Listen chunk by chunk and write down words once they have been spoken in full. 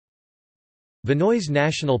Vanoise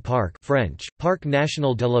National Park French, Parc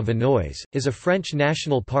National de la Vanoise, is a French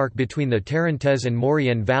national park between the Tarentaise and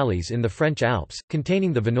Maurienne valleys in the French Alps,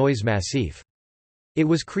 containing the Vanoise Massif. It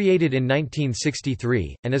was created in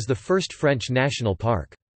 1963, and is the first French national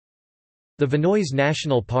park. The Vanoise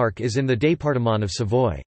National Park is in the département of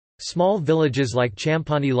Savoie. Small villages like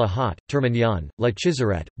Champagny-la-Haute, Termignon, La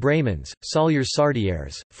Chisarette, Bramans,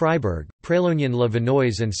 Sallières-Sardières, Freiburg,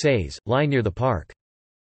 Prélognan-la-Vanoise and Sées, lie near the park.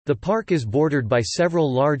 The park is bordered by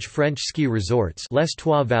several large French ski resorts: Les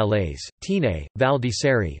Trois Vallées, Tignes, Val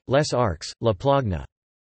d'Isère, Les Arcs, La Plagne.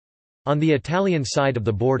 On the Italian side of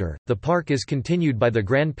the border, the park is continued by the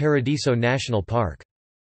Gran Paradiso National Park.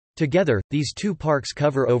 Together, these two parks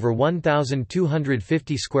cover over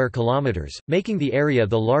 1,250 square kilometers, making the area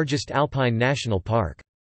the largest alpine national park.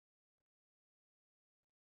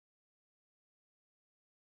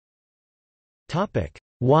 Topic: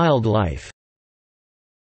 Wildlife.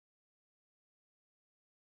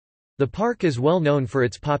 The park is well known for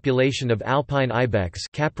its population of alpine ibex,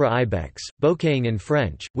 Capra ibex, bouqueting in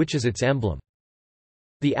French, which is its emblem.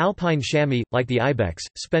 The alpine chamois, like the ibex,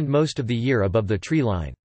 spend most of the year above the tree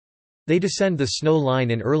line. They descend the snow line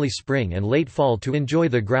in early spring and late fall to enjoy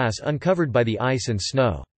the grass uncovered by the ice and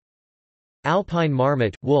snow. Alpine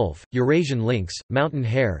marmot, wolf, Eurasian lynx, mountain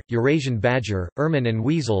hare, Eurasian badger, ermine and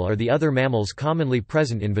weasel are the other mammals commonly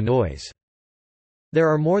present in Vanoise. There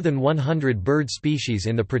are more than 100 bird species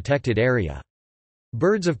in the protected area.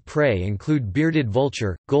 Birds of prey include bearded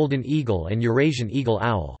vulture, golden eagle and Eurasian eagle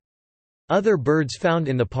owl. Other birds found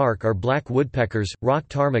in the park are black woodpeckers, rock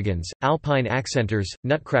ptarmigans, alpine accenters,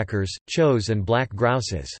 nutcrackers, chows and black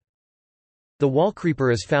grouses. The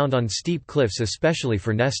wallcreeper is found on steep cliffs especially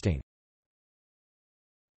for nesting.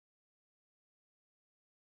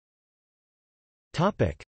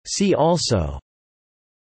 See also: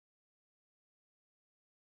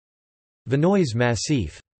 Vanoise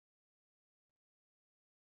Massif.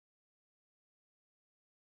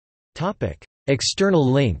 External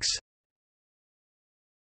links.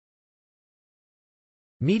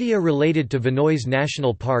 Media related to Vanoise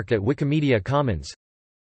National Park at Wikimedia Commons.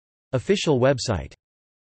 Official website.